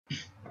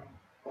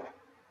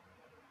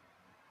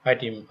Hi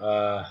team,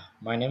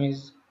 my name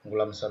is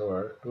Gulam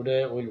Sarwar.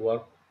 Today we'll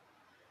work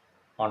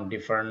on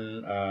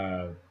different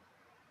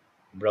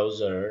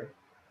browser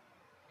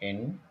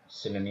in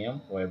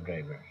Selenium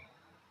webdriver.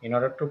 In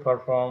order to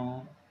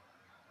perform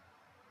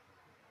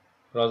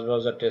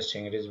cross-browser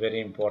testing, it is very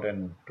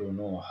important to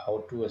know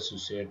how to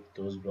associate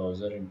those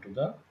browser into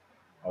the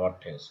our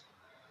test.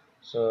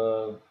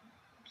 So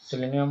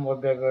Selenium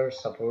webdriver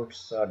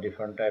supports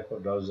different type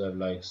of browser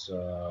like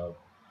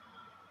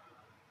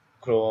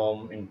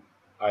Chrome, in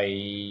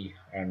IE,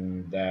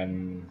 and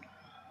then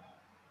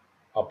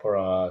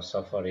Opera,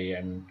 Safari,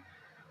 and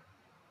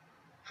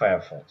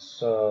Firefox.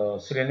 So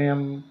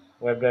Selenium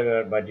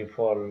WebDriver by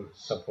default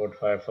support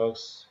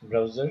Firefox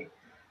browser,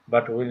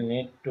 but we'll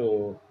need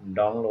to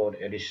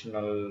download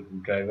additional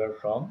driver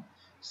from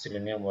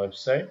Selenium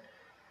website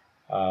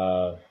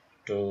uh,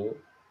 to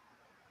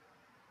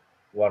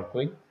work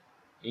with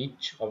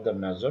each of the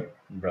major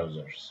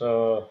browsers.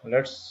 So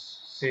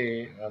let's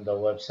see on the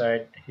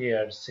website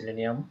here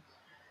Selenium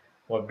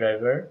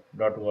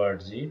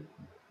webdriver.org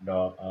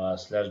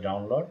slash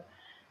download,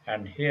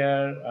 and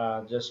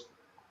here just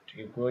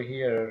you go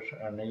here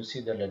and you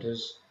see the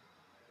latest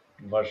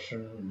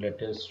version,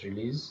 latest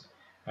release,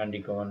 and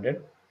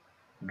recommended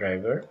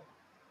driver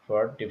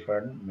for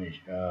different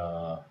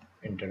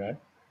internet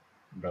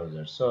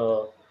browsers.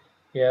 So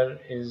here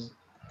is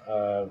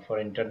for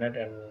internet,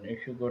 and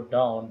if you go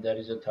down, there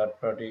is a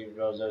third-party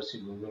browser, see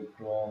Google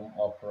Chrome,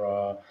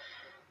 Opera,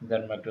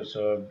 then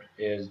Microsoft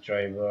is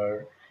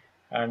driver.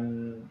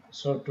 And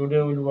so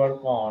today we'll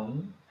work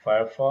on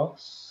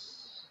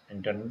Firefox,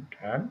 internet,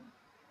 and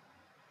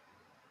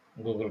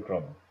Google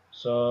Chrome.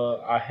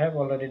 So I have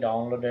already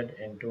downloaded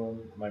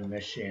into my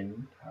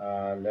machine.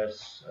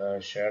 Let's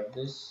share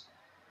this.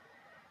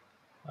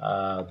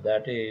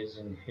 That is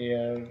in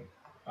here.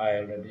 I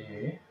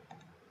already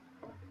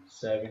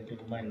save it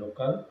to my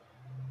local.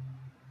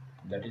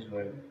 That is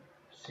where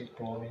see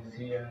Chrome is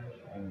here.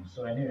 And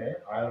so anyway,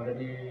 I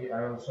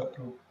also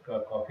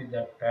took copy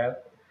that path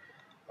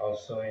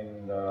also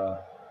in the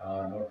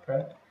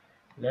notepad.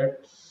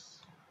 Let's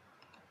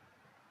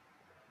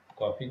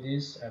copy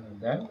this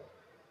and then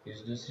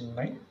use this in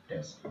my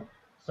test.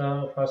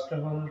 So first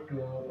of all,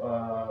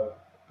 to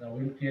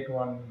we'll create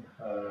one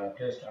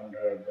test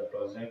under the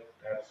project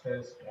apps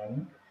test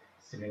and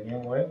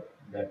Selenium web.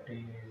 That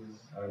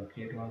is, I'll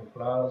create one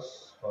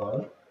class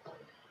called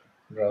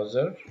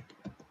browser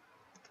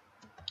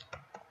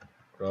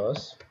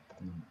cross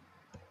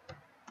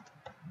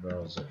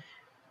browser.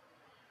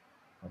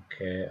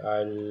 Okay,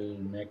 I'll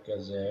make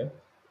as a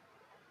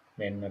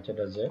main method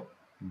as a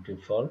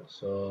default.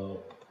 So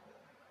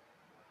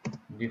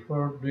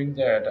before doing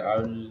that, I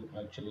will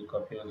actually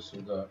copy also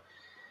the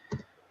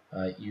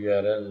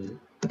URL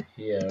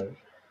here.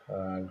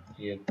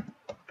 Create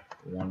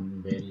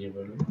one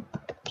variable,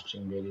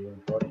 string variable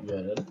for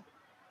URL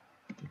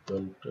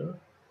equal to.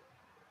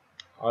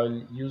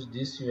 I'll use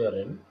this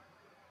URL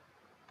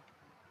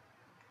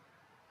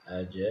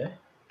as a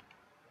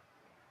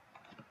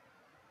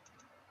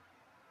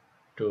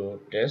to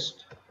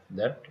test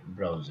that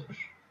browser.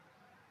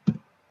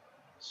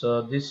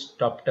 So this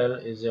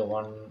Toptel is a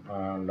one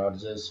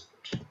largest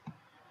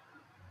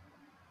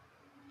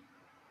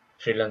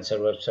freelancer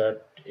website.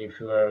 If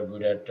you are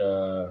good at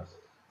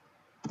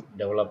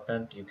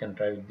development, you can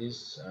try with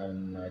this,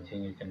 and I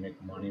think you can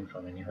make money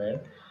from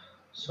anywhere.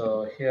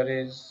 So here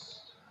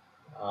is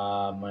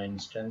my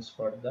instance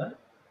for the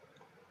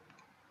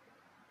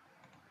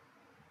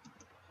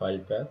file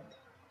path.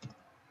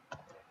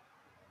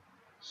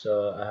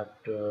 So I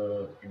have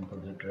to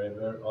import the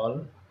driver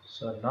all.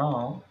 So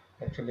now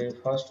actually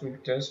first we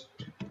test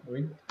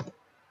with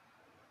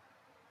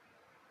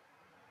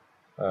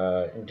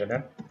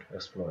Internet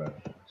Explorer,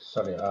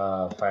 sorry,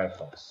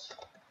 Firefox.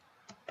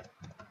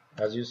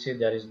 As you see,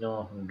 there is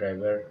no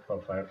driver for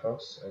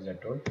Firefox as I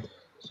told.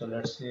 So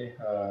let's see,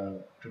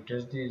 to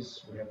test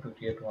this we have to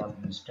create one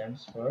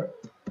instance for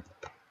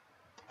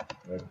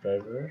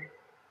WebDriver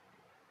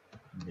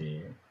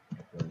be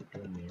equal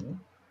to new,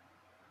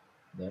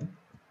 then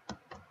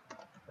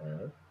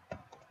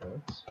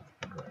Firefox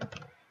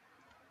driver.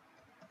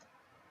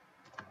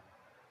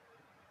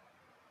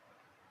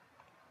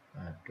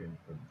 I have to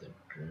input the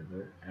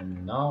driver,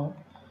 and now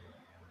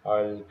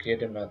I'll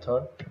create a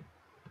method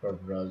for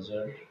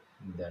browser,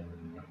 then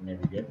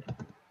navigate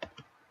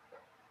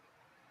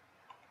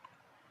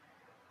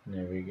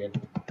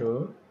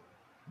to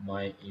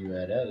my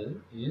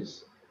URL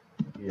is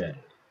URL.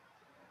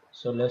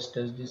 So let's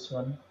test this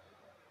one.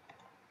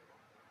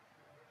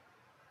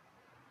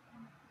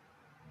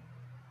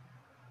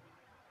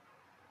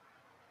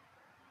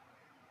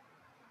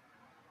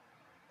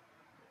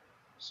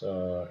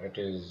 So it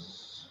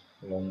is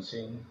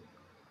launching.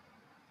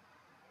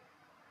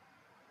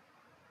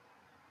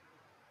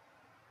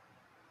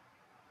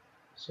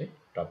 See,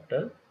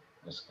 Toptel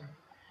is coming.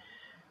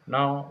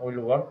 Now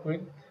we'll work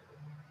with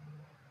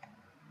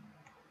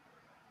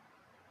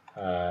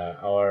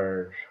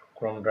our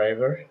Chrome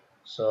driver.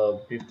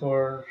 So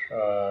before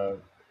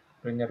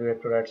doing that, we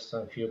have to write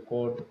some few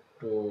code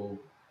to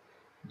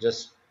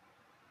just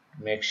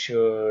make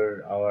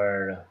sure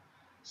our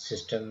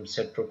system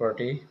set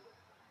property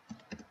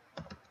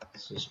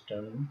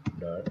system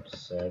dot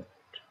set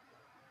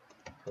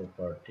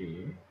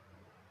property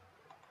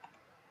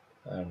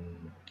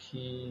and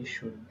key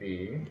should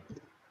be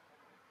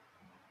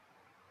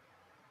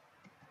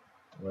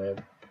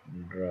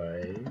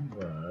webdriver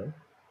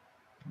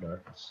dot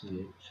ch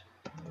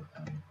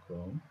and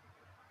chrome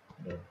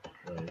dot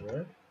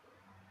driver,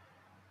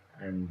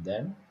 and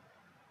then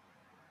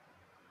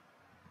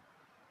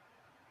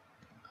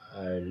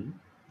I'll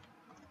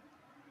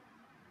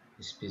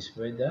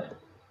specify the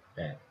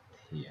path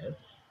here.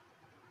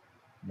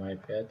 My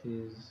path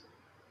is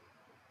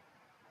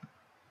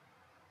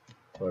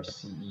for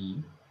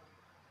ce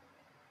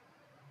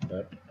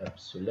dot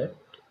absolute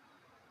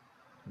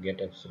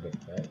get absolute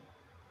path.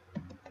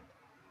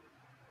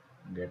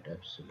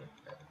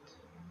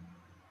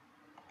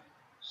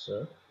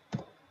 So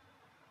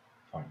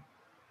fine.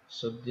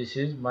 So this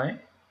is my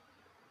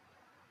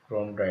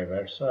Chrome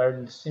driver. So I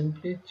will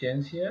simply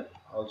change here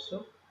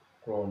also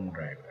Chrome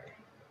driver.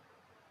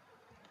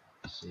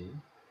 See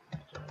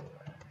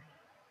driver.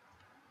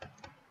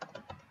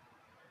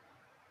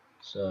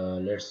 So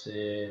let's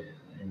say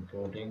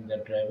importing the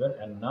driver,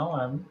 and now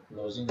I'm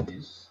closing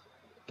this.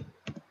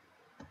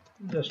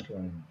 Just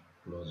one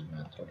close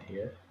method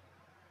here.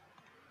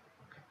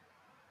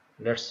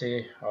 Let's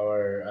say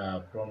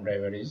our Chrome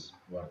driver is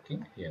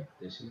working here.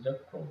 This is the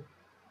Chrome.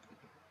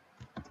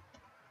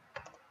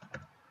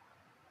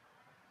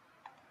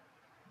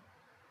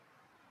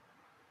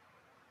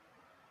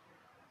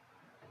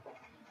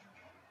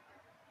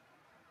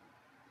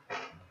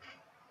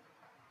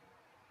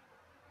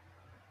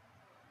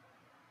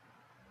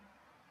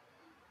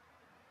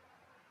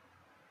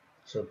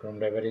 So Chrome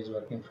driver is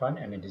working fine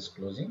and it is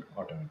closing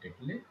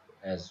automatically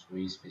as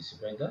we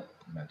specify the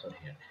method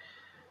here.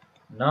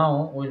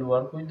 Now we'll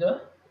work with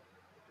the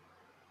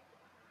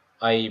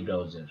IE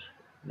browser.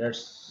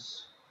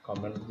 Let's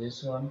comment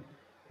this one,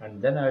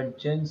 and then I will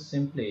change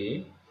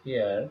simply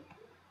here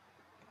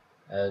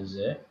as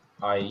a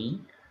IE,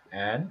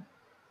 and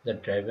the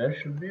driver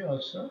should be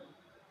also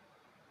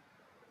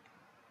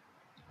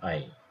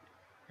IE,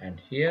 and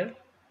here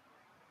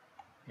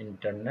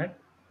internet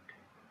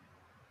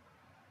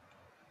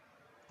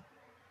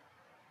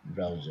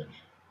browser.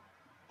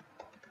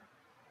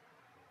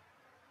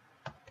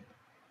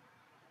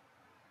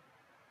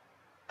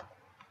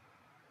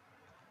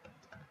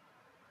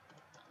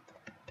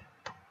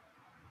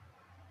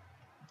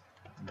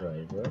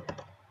 Driver,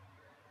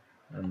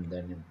 and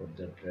then import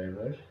the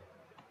driver.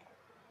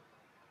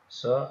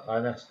 So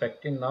I'm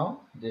expecting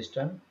now this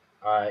time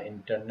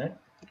internet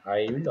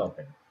I will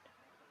open.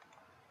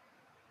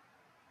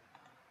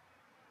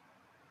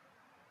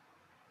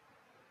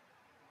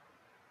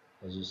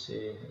 As you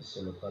see, it's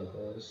a local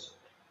host.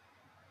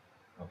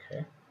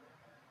 Okay,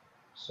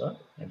 so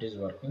it is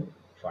working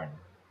fine.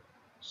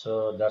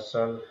 So that's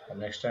all.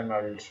 Next time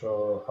I will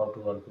show how to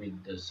work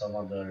with some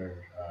other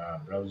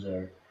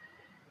browser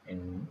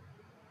in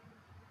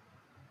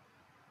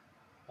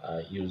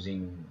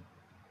using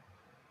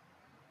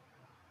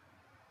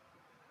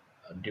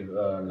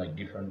like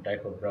different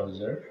type of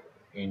browser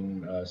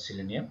in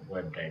Selenium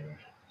webdriver.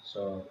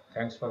 So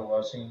thanks for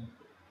watching.